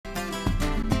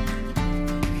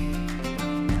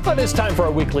Well, it is time for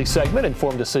our weekly segment,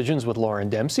 Informed Decisions with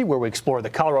Lauryn Dempsey, where we explore the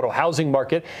Colorado housing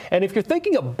market. And if you're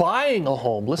thinking of buying a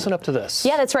home, listen up to this.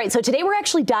 Yeah, that's right. So today we're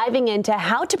actually diving into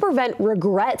how to prevent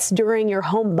regrets during your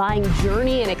home buying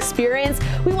journey and experience.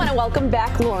 We want to welcome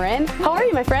back Lauryn. How are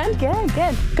you, my friend?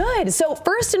 Good. So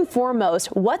first and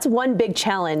foremost, what's one big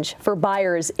challenge for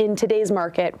buyers in today's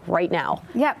market right now?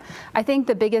 Yeah, I think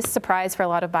the biggest surprise for a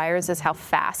lot of buyers is how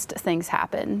fast things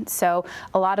happen. So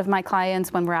a lot of my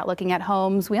clients, when we're out looking at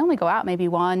homes, we only go out maybe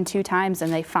 1-2 times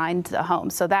and they find the home.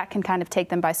 So that can kind of take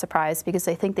them by surprise because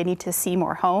they think they need to see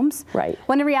more homes. Right.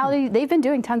 When in reality, they've been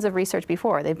doing tons of research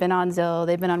before. They've been on Zillow,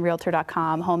 they've been on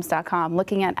Realtor.com, Homes.com,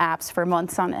 looking at apps for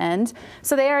months on end.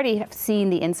 So they already have seen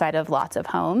the inside of lots of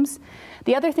homes.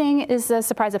 The other thing is the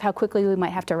surprise of how quickly we might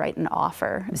have to write an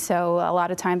offer. So a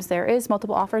lot of times there is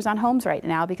multiple offers on homes right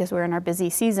now because we're in our busy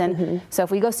season. So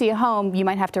if we go see a home, you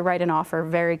might have to write an offer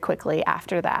very quickly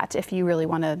after that if you really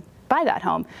want to buy that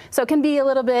home. So it can be a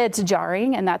little bit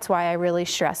jarring, and that's why I really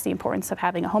stress the importance of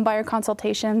having a home buyer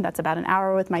consultation. That's about an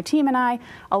hour with my team and I,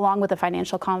 along with a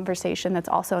financial conversation that's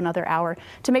also another hour,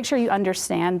 to make sure you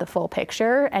understand the full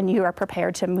picture and you are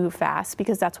prepared to move fast,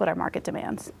 because that's what our market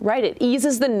demands. Right, it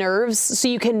eases the nerves so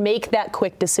you can make that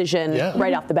quick decision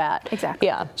right off the bat. Exactly.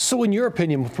 Yeah. So in your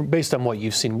opinion, based on what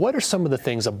you've seen, what are some of the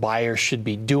things a buyer should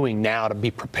be doing now to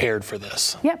be prepared for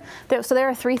this? Yep. So there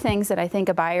are 3 things that I think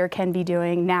a buyer can be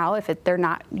doing now if they're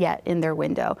not yet in their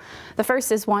window. The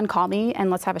first is, 1, call me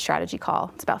and let's have a strategy call.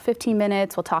 It's about 15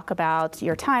 minutes. We'll talk about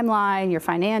your timeline, your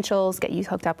financials, get you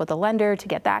hooked up with a lender to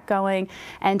get that going,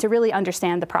 and to really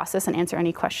understand the process and answer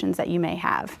any questions that you may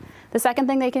have. The second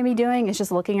thing they can be doing is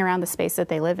just looking around the space that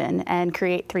they live in and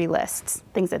create 3 lists.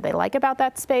 Things that they like about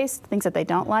that space, things that they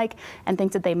don't like, and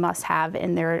things that they must have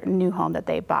in their new home that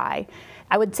they buy.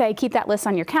 I would say keep that list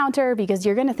on your counter, because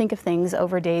you're going to think of things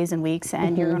over days and weeks,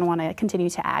 and you're going to want to continue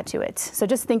to add to it. So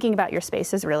just thinking about your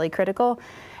space is really critical.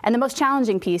 And the most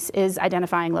challenging piece is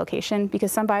identifying location,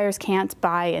 because some buyers can't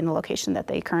buy in the location that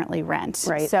they currently rent.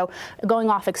 Right. So going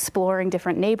off exploring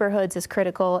different neighborhoods is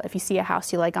critical. If you see a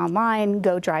house you like online,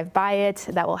 go drive by it.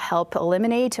 That will help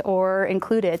eliminate or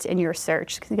include it in your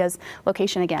search, because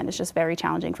location, again, is just very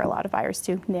challenging for a lot of buyers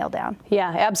to nail down.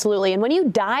 Yeah, absolutely. And when you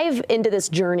dive into this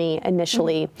journey initially,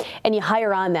 and you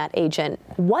hire on that agent,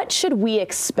 what should we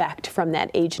expect from that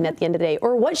agent at the end of the day?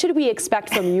 Or what should we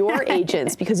expect from your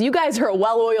agents? Because you guys are a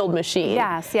well-oiled machine.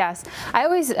 Yes. I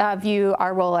always view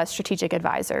our role as strategic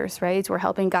advisors, right? We're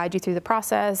helping guide you through the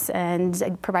process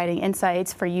and providing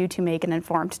insights for you to make an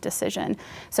informed decision.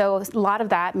 So a lot of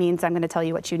that means I'm going to tell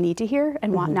you what you need to hear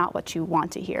and not what you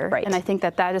want to hear. Right. And I think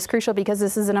that that is crucial, because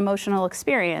this is an emotional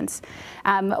experience.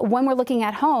 When we're looking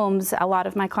at homes, a lot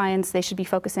of my clients, they should be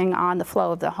focusing on the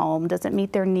flow of the home. Does it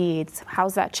meet their needs?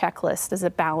 How's that checklist? Does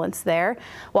it balance there?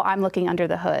 Well, I'm looking under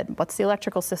the hood. What's the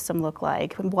electrical system look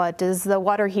like? What does the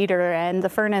water heater and the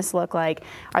furnace look like?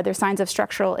 Are there signs of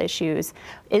structural issues?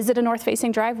 Is it a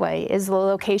north-facing driveway? Is the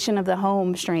location of the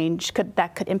home strange?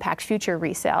 That could impact future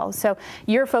resale. So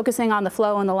you're focusing on the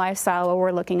flow and the lifestyle, while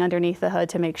we're looking underneath the hood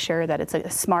to make sure that it's a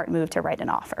smart move to write an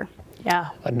offer.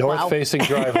 Yeah. A north-facing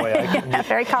driveway.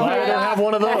 Very common. I don't have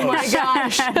one of those. Oh my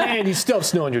gosh. Man, you still have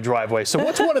snow in your driveway. So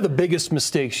what's one of the biggest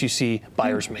mistakes you see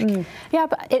buyers make? Yeah,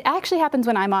 but it actually happens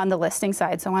when I'm on the listing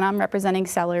side. So when I'm representing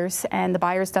sellers and the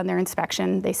buyer's done their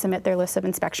inspection, they submit their list of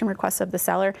inspection requests of the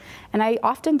seller, and I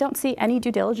often don't see any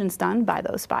due diligence done by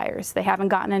those buyers. They haven't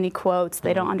gotten any quotes,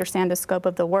 they don't understand the scope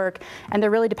of the work, and they're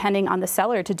really depending on the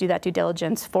seller to do that due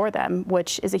diligence for them,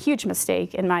 which is a huge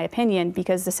mistake in my opinion,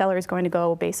 because the seller is going to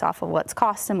go based off of what's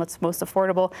cost and what's most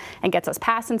affordable and gets us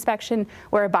past inspection,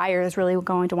 where a buyer is really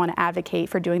going to want to advocate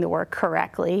for doing the work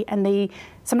correctly. And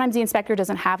sometimes the inspector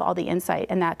doesn't have all the insight,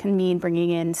 and that can mean bringing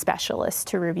in specialists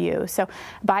to review. So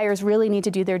buyers really need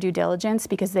to do their due diligence,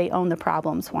 because they own the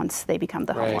problems once they become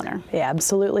the homeowner. They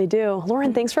absolutely do.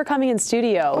 Lauryn, thanks for coming in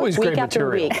studio. Always week great after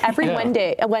material. week. Every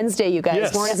Wednesday, you guys.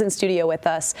 Yes. Lauryn is in studio with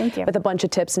us with a bunch of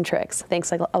tips and tricks.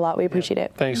 Thanks a lot. We appreciate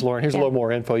it. Thanks, Lauryn. Here's a little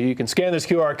more info. You can scan this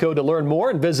QR code to learn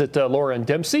more, and visit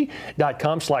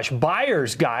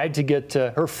LaurynDempsey.com/buyers guide to get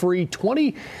her free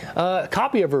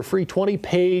copy of her free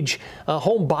 20-page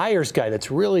home buyer's guide. That's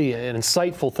really an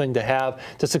insightful thing to have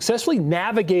to successfully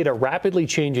navigate a rapidly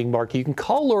changing market. You can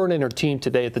call Lauryn and her team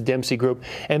today at the Dempsey Group,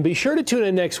 and be sure to tune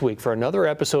in next week for another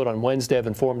episode on Wednesday of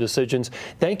Informed Decisions.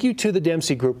 Thank you to the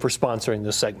Dempsey Group for sponsoring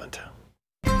this segment.